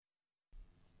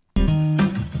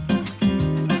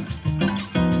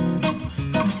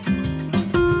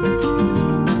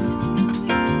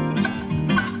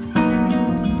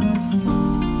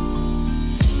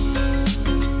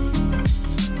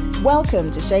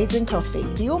Welcome to Shades and Coffee,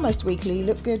 the almost weekly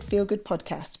Look Good, Feel Good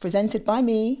podcast, presented by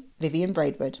me, Vivian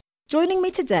Braidwood. Joining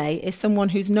me today is someone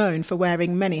who's known for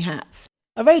wearing many hats.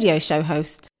 A radio show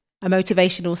host, a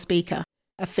motivational speaker,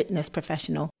 a fitness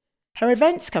professional. Her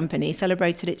events company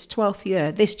celebrated its 12th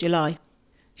year this July.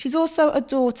 She's also a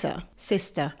daughter,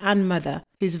 sister and mother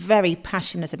who's very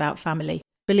passionate about family,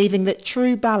 believing that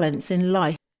true balance in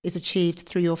life is achieved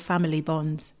through your family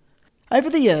bonds. Over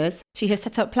the years, she has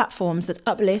set up platforms that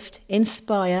uplift,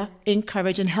 inspire,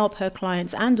 encourage and help her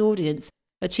clients and audience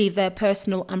achieve their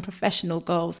personal and professional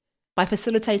goals by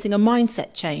facilitating a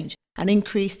mindset change and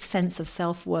increased sense of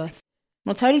self-worth.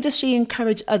 Not only does she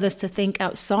encourage others to think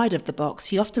outside of the box,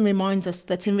 she often reminds us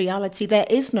that in reality there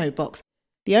is no box,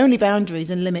 the only boundaries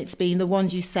and limits being the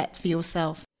ones you set for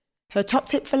yourself. Her top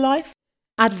tip for life?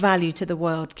 Add value to the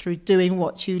world through doing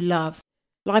what you love.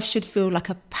 Life should feel like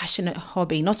a passionate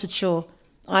hobby, not a chore.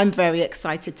 I'm very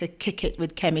excited to kick it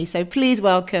with Kemi, so please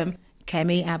welcome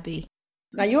Kemi Abbey.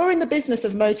 Now, you're in the business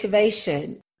of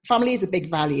motivation. Family is a big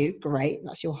value, great,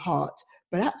 that's your heart.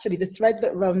 But actually the thread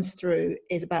that runs through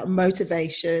is about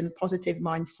motivation, positive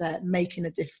mindset, making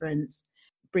a difference,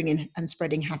 bringing and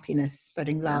spreading happiness,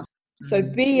 spreading love. So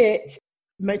be it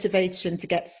motivation to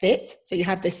get fit, so you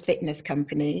have this fitness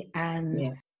company,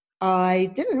 and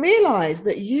I didn't realise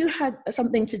that you had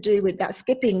something to do with that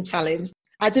skipping challenge.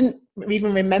 I didn't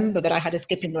even remember that I had a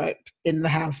skipping rope in the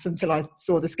house until I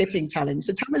saw the skipping challenge.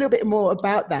 So tell me a little bit more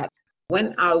about that.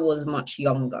 When I was much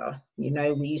younger,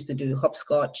 we used to do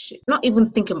hopscotch, not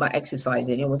even thinking about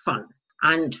exercising, it was fun.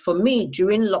 And for me,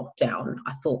 during lockdown,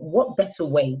 I thought, what better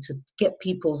way to get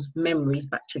people's memories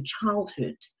back to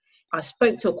childhood? I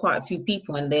spoke to quite a few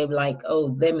people and they were like,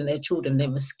 oh, them and their children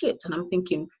never skipped. And I'm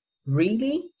thinking,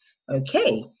 really?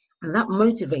 Okay. And that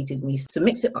motivated me to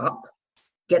mix it up,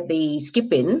 get the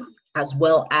skipping as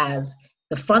well as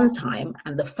the fun time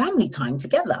and the family time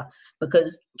together.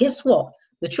 Because guess what?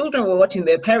 The children were watching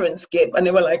their parents skip and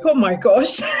they were like, oh my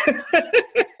gosh.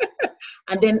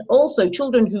 And then also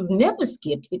children who've never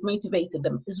skipped, it motivated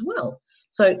them as well.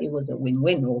 So it was a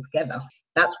win-win altogether.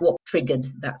 That's what triggered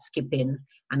that skipping.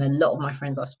 And a lot of my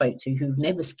friends I spoke to who've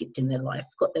never skipped in their life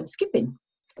got them skipping.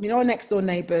 Our next door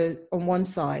neighbour on one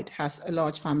side has a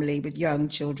large family with young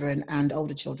children and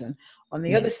older children. On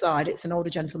the other side, it's an older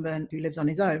gentleman who lives on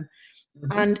his own.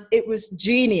 Mm-hmm. And it was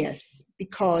genius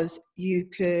because you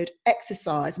could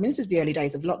exercise. This was the early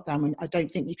days of lockdown when I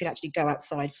don't think you could actually go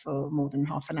outside for more than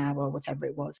half an hour or whatever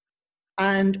it was.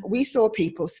 And we saw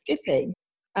people skipping.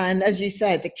 And as you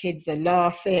said, the kids are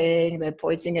laughing, they're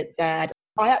pointing at dad.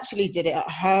 I actually did it at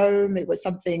home. It was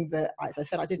something that, as I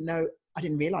said, I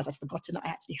didn't realise I'd forgotten that I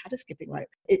actually had a skipping rope.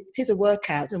 It is a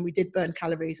workout and we did burn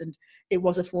calories and it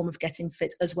was a form of getting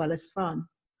fit as well as fun.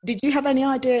 Did you have any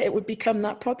idea it would become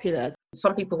that popular?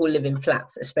 Some people who live in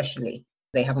flats especially,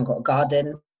 they haven't got a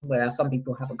garden, whereas some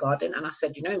people have a garden. And I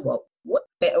said, you know what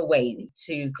better way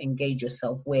to engage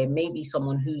yourself where maybe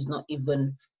someone who's not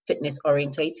even fitness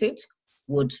orientated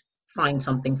would find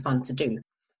something fun to do.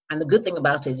 And the good thing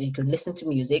about it is you can listen to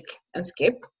music and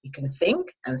skip, you can sing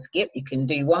and skip, you can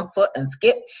do one foot and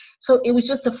skip. So it was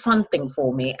just a fun thing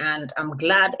for me. And I'm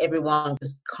glad everyone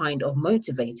was kind of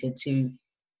motivated to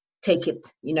take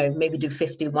it, maybe do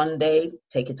 50 one day,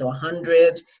 take it to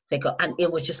 100, and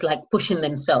it was just like pushing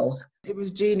themselves. It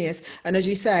was genius. And as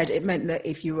you said, it meant that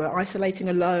if you were isolating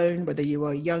alone, whether you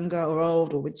were younger or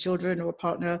old or with children or a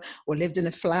partner or lived in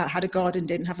a flat, had a garden,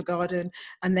 didn't have a garden,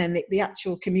 and then the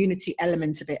actual community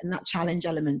element of it and that challenge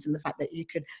element and the fact that you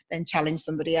could then challenge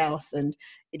somebody else. And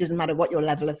it doesn't matter what your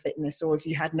level of fitness or if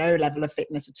you had no level of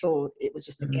fitness at all, it was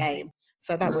just a game.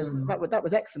 So that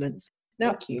was excellent.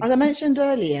 Now, as I mentioned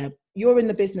earlier, you're in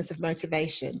the business of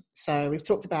motivation. So we've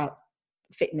talked about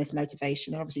fitness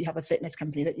motivation. Obviously, you have a fitness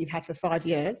company that you've had for 5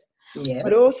 years,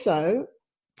 but also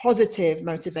positive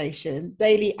motivation,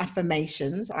 daily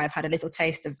affirmations. I've had a little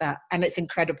taste of that and it's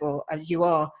incredible. You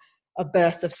are a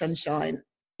burst of sunshine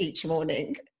each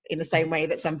morning in the same way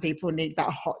that some people need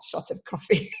that hot shot of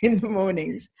coffee in the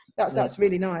mornings. That's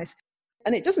really nice.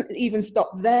 And it doesn't even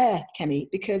stop there, Kemi,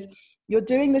 because you're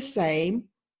doing the same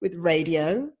with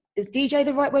radio. Is DJ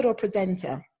the right word or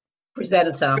presenter?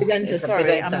 Presenter, sorry.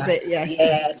 Presenter. I'm a bit,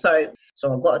 Yeah, so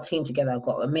I've got a team together. I've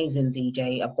got an amazing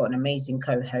DJ. I've got an amazing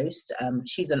co-host.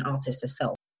 She's an artist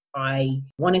herself. I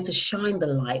wanted to shine the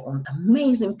light on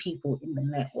amazing people in the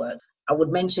network. I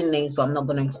would mention names, but I'm not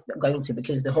going to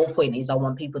because the whole point is I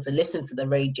want people to listen to the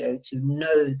radio to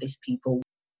know these people.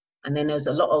 And then there's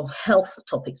a lot of health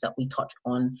topics that we touch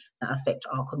on that affect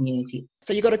our community.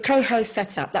 So you've got a co-host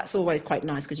set up. That's always quite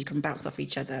nice because you can bounce off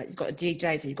each other. You've got a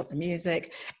DJ, so you've got the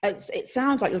music. It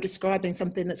sounds like you're describing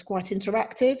something that's quite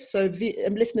interactive. So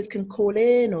listeners can call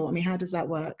in, or, I mean, how does that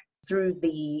work? Through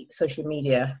the social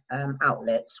media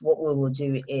outlets, what we will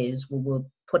do is we will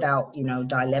put out,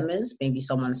 dilemmas. Maybe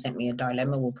someone sent me a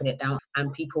dilemma, we'll put it down,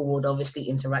 and people would obviously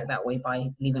interact that way by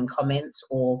leaving comments,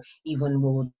 or even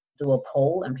we'll do a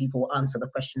poll and people will answer the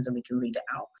questions and we can read it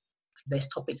out. There's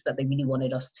topics that they really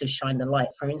wanted us to shine the light.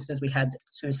 For instance, we had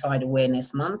Suicide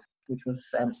Awareness Month, which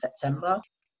was September.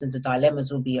 And the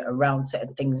dilemmas will be around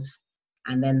certain things,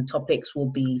 and then topics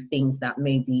will be things that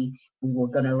maybe we were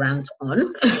going to rant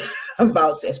on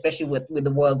about, especially with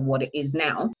the world what it is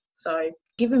now. So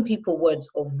giving people words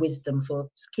of wisdom for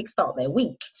kickstart their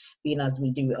week, being as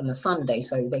we do on a Sunday,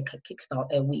 so they could kickstart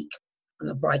their week on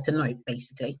a brighter note,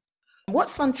 basically.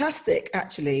 What's fantastic,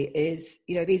 actually, is,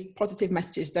 these positive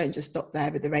messages don't just stop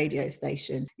there with the radio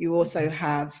station. You also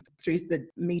have, through the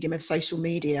medium of social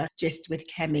media, Gist with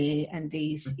Kemi, and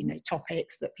these,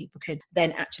 topics that people could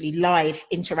then actually live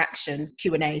interaction,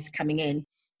 Q&As coming in.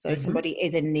 So if somebody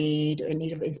is in need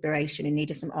of inspiration, in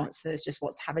need of some answers, just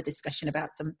wants to have a discussion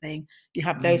about something, you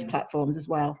have those platforms as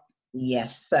well.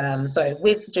 Yes. So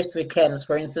with Just with Kems,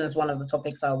 for instance, one of the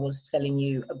topics I was telling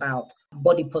you about,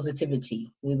 body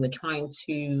positivity, we were trying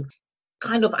to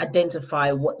kind of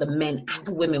identify what the men and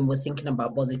the women were thinking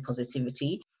about body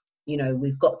positivity.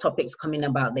 We've got topics coming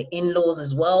about the in-laws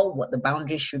as well, what the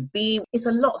boundaries should be. It's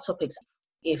a lot of topics.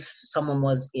 If someone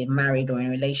was married or in a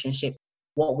relationship,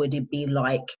 what would it be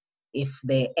like if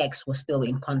their ex was still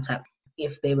in contact?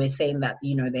 If they were saying that,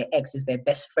 their ex is their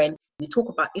best friend. We talk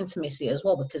about intimacy as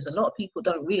well, because a lot of people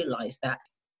don't realize that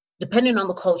depending on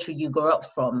the culture you grow up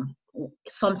from,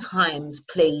 sometimes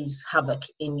plays havoc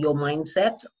in your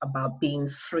mindset about being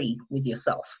free with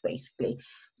yourself, basically.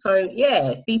 So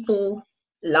yeah, people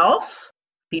laugh,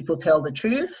 people tell the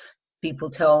truth, people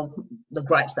tell the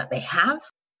gripes that they have.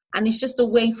 And it's just a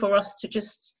way for us to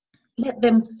just let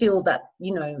them feel that,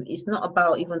 it's not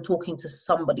about even talking to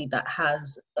somebody that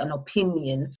has an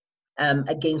opinion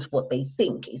against what they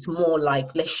think. It's more like,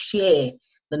 let's share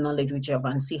the knowledge with each other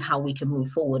and see how we can move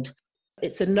forward.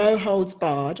 It's a no holds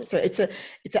barred. So it's an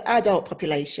adult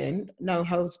population, no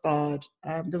holds barred.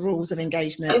 The rules of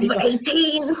engagement. Over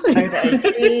 18. Over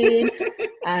 18.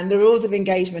 And the rules of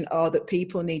engagement are that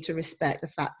people need to respect the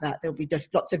fact that there'll be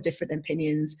lots of different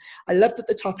opinions. I love that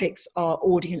the topics are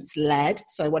audience led.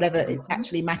 So whatever it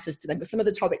actually matters to them. Because some of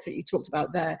the topics that you talked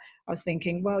about there, I was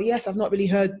thinking, well, yes, I've not really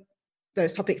heard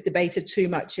those topics debated too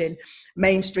much in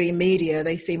mainstream media.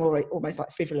 They seem almost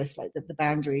like frivolous, like the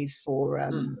boundaries for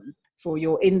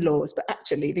your in-laws, but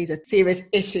actually these are serious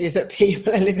issues that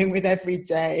people are living with every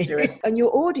day. Serious. And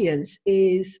your audience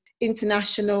is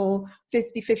international,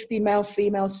 50-50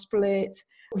 male-female split,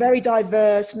 very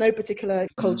diverse, no particular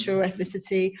culture or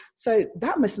ethnicity. So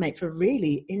that must make for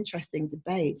really interesting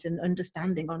debate and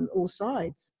understanding on all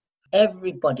sides.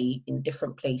 Everybody in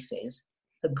different places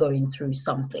are going through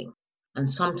something. And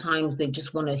sometimes they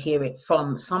just want to hear it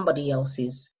from somebody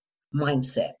else's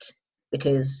mindset,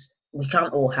 because we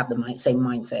can't all have the same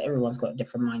mindset. Everyone's got a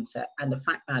different mindset. And the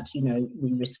fact that,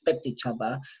 we respect each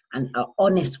other and are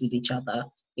honest with each other,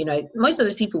 most of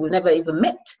those people we've never even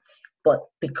met, but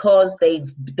because they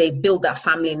build that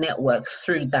family network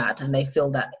through that, and they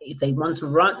feel that if they want to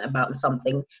rant about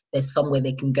something, there's somewhere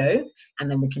they can go,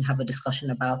 and then we can have a discussion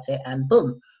about it, and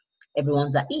boom,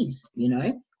 everyone's at ease,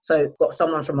 So got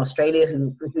someone from Australia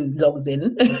who logs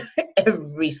in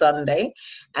every Sunday.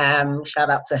 Shout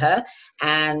out to her.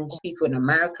 And people in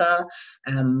America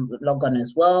log on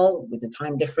as well. With the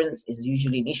time difference is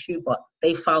usually an issue, but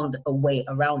they found a way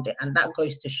around it. And that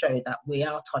goes to show that we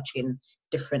are touching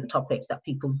different topics that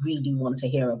people really want to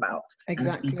hear about.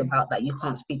 Exactly. And speak about that you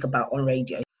can't speak about on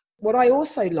radio. What I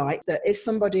also like that if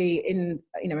somebody in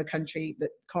a country that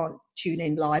can't tune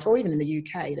in live, or even in the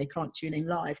UK, they can't tune in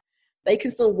live, they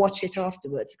can still watch it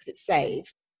afterwards because it's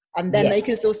saved. And then they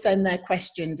can still send their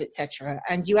questions, etc.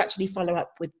 And you actually follow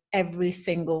up with every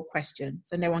single question.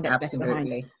 So no one gets left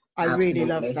behind. I really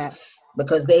love that.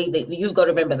 Because you've got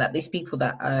to remember that these people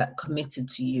that are committed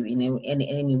to you in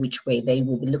any which way, they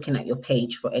will be looking at your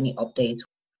page for any updates.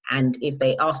 And if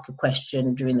they ask a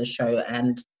question during the show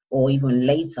or even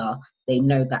later, they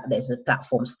know that there's a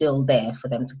platform still there for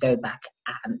them to go back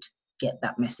and get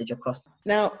that message across.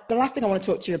 Now, the last thing I want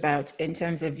to talk to you about in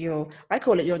terms of you're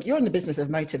in the business of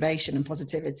motivation and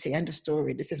positivity, end of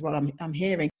story. This is what I'm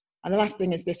hearing. And the last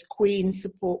thing is this Queens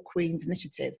Support Queens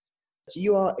initiative. So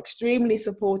you are extremely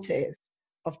supportive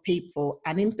of people,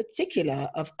 and in particular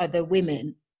of other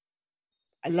women.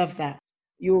 I love that.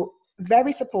 You're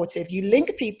very supportive. You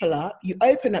link people up, you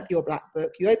open up your black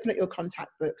book, you open up your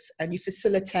contact books, and you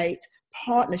facilitate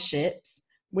partnerships,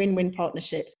 win-win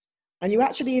partnerships. And you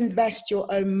actually invest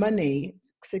your own money,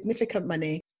 significant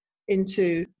money,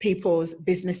 into people's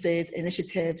businesses,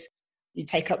 initiatives. You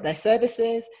take up their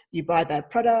services, you buy their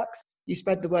products, you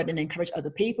spread the word and encourage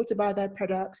other people to buy their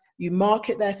products, you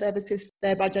market their services,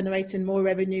 thereby generating more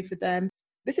revenue for them.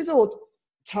 This is all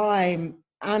time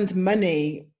and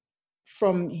money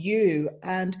from you.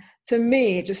 And to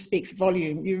me, it just speaks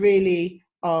volume. You really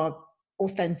are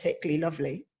authentically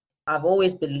lovely. I've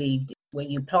always believed when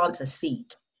you plant a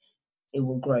seed, it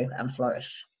will grow and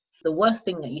flourish. The worst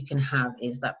thing that you can have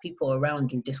is that people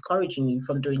around you discouraging you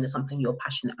from doing something you're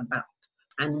passionate about.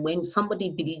 And when somebody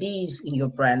believes in your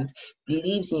brand,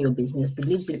 believes in your business,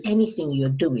 believes in anything you're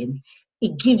doing,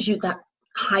 it gives you that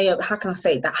higher,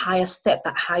 that higher step,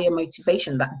 that higher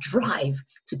motivation, that drive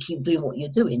to keep doing what you're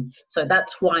doing. So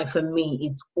that's why for me,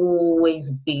 it's always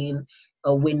been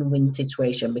a win-win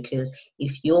situation, because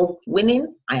if you're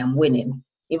winning, I am winning.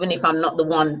 Even if I'm not the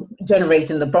one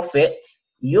generating the profit,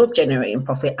 you're generating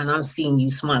profit and I'm seeing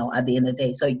you smile at the end of the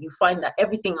day. So you find that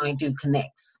everything I do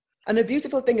connects. And the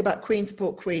beautiful thing about Queens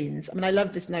Support Queens, I mean, I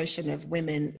love this notion of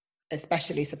women,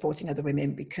 especially supporting other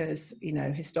women, because, you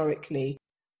know, historically,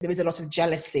 there is a lot of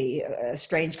jealousy, a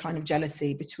strange kind of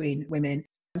jealousy between women.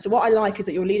 So what I like is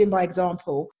that you're leading by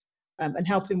example and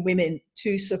helping women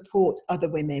to support other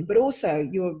women, but also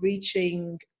you're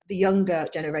reaching the younger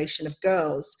generation of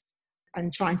girls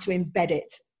and trying to embed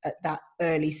it at that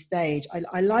early stage.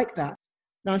 I like that.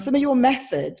 Now, some of your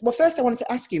methods, well, first I wanted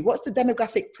to ask you, what's the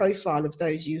demographic profile of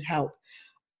those you help?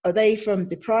 Are they from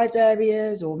deprived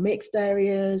areas or mixed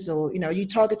areas, or, you know, are you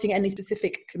targeting any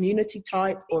specific community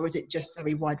type, or is it just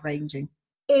very wide ranging?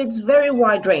 It's very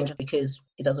wide range, because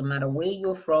it doesn't matter where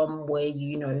you're from, where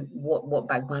you know what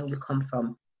background you come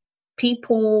from.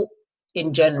 People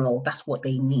in general, that's what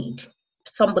they need.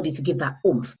 Somebody to give that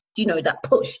oomph, you know, that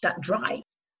push, that drive.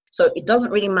 So it doesn't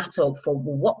really matter from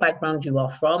what background you are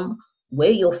from,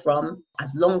 where you're from,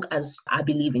 as long as I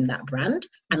believe in that brand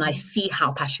and I see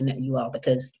how passionate you are,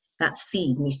 because that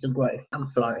seed needs to grow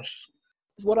and flourish.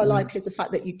 What I like is the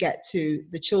fact that you get to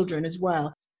the children as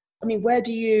well. I mean, where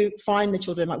do you find the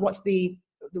children? Like, what's the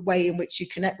way in which you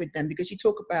connect with them? Because you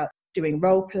talk about doing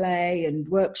role play and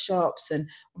workshops and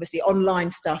obviously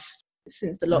online stuff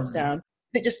since the lockdown.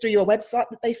 Is it just through your website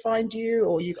that they find you,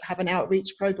 or you have an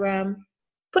outreach program?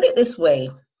 Put it this way,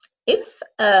 if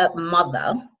a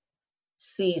mother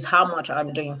sees how much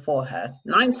I'm doing for her,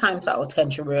 9 times out of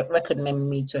 10 she'll recommend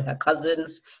me to her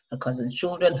cousins'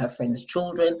 children, her friends'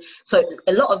 children. So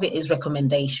a lot of it is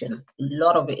recommendation. A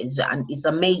lot of it is, and it's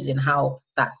amazing how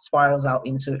that spirals out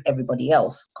into everybody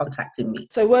else contacting me.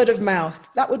 So word of mouth,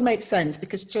 that would make sense,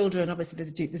 because children, obviously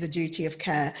there's a duty of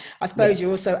care. I suppose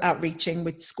You're also outreaching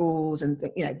with schools and,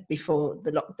 you know, before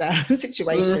the lockdown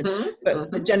situation.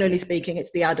 But generally speaking,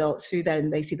 it's the adults who then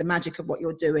they see the magic of what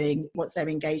you're doing. Once they're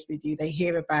engaged with you, they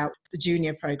hear about the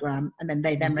junior program, and then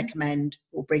they then recommend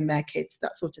or bring their kids,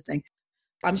 that sort of thing.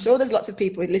 I'm sure there's lots of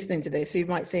people listening to this who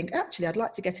might think, actually, I'd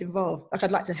like to get involved. Like,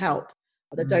 I'd like to help.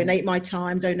 I'd donate my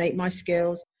time, donate my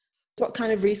skills. What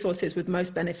kind of resources would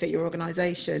most benefit your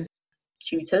organisation?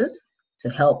 Tutors to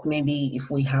help, maybe if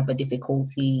we have a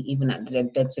difficulty, even at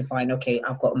identifying, okay,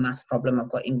 I've got a maths problem, I've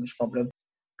got English problem,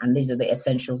 and these are the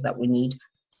essentials that we need.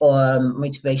 Or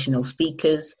motivational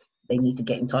speakers, they need to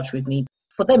get in touch with me.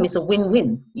 For them, it's a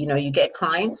win-win. You know, you get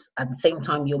clients, at the same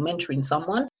time you're mentoring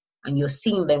someone and you're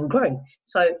seeing them grow.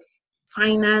 So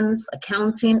finance,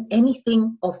 accounting,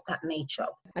 anything of that nature.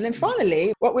 And then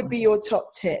finally, what would be your top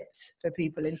tips for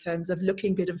people in terms of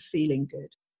looking good and feeling good?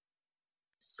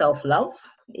 Self-love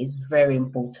is very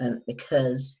important,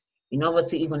 because in order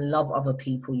to even love other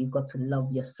people, you've got to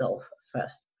love yourself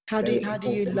first. How do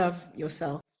you love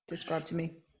yourself? Describe to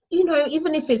me. You know,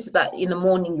 even if it's that in the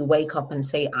morning you wake up and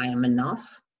say, I am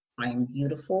enough, I am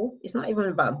beautiful. It's not even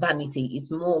about vanity. It's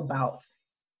more about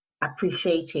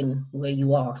appreciating where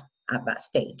you are at that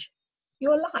stage.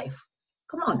 You're alive.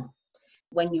 Come on.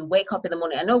 When you wake up in the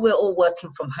morning, I know we're all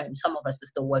working from home. Some of us are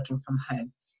still working from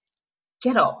home.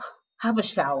 Get up, have a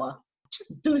shower,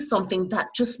 just do something that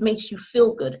just makes you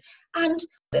feel good. And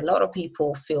a lot of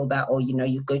people feel that, or, you know,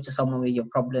 you go to someone with your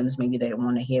problems, maybe they don't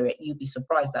want to hear it. You'd be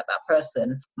surprised that that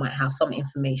person might have some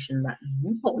information that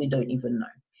you probably don't even know.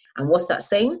 And what's that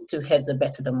saying? 2 heads are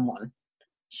better than one.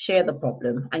 Share the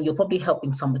problem, and you're probably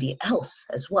helping somebody else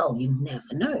as well. You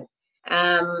never know.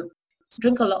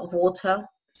 Drink a lot of water,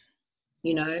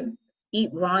 you know, eat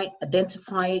right,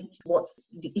 identify what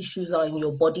the issues are in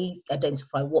your body,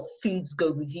 identify what foods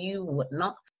go with you and what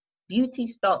not. Beauty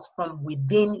starts from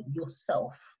within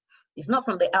yourself. It's not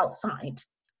from the outside,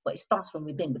 but it starts from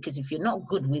within, because if you're not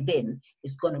good within,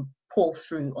 it's going to pull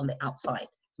through on the outside,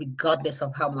 regardless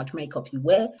of how much makeup you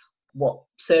wear, what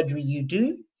surgery you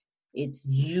do. It's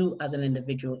you as an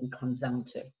individual it comes down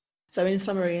to. So in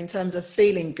summary, in terms of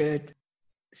feeling good,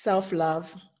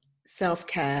 self-love,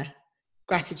 self-care,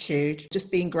 gratitude, just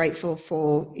being grateful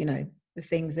for, the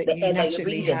things that you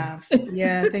naturally have.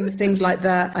 Yeah, things like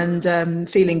that. And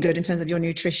feeling good in terms of your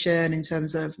nutrition, in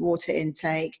terms of water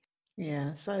intake.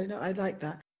 Yeah, so no, I like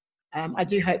that. I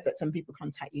do hope that some people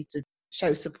contact you to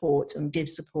show support and give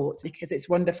support, because it's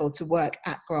wonderful to work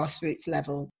at grassroots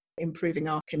level, improving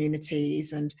our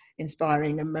communities and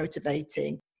inspiring and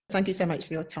motivating. Thank you so much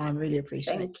for your time. Really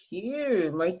appreciate it. Thank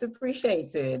you. Most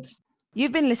appreciated.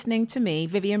 You've been listening to me,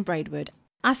 Vivian Braidwood.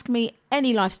 Ask me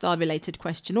any lifestyle related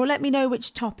question, or let me know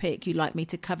which topic you'd like me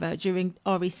to cover during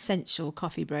our essential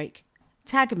coffee break.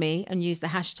 Tag me and use the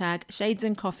hashtag Shades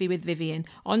and Coffee with Vivian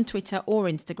on Twitter or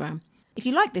Instagram. If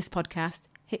you like this podcast,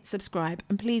 hit subscribe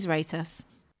and please rate us.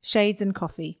 Shades and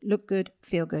Coffee. Look good,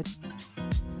 feel good.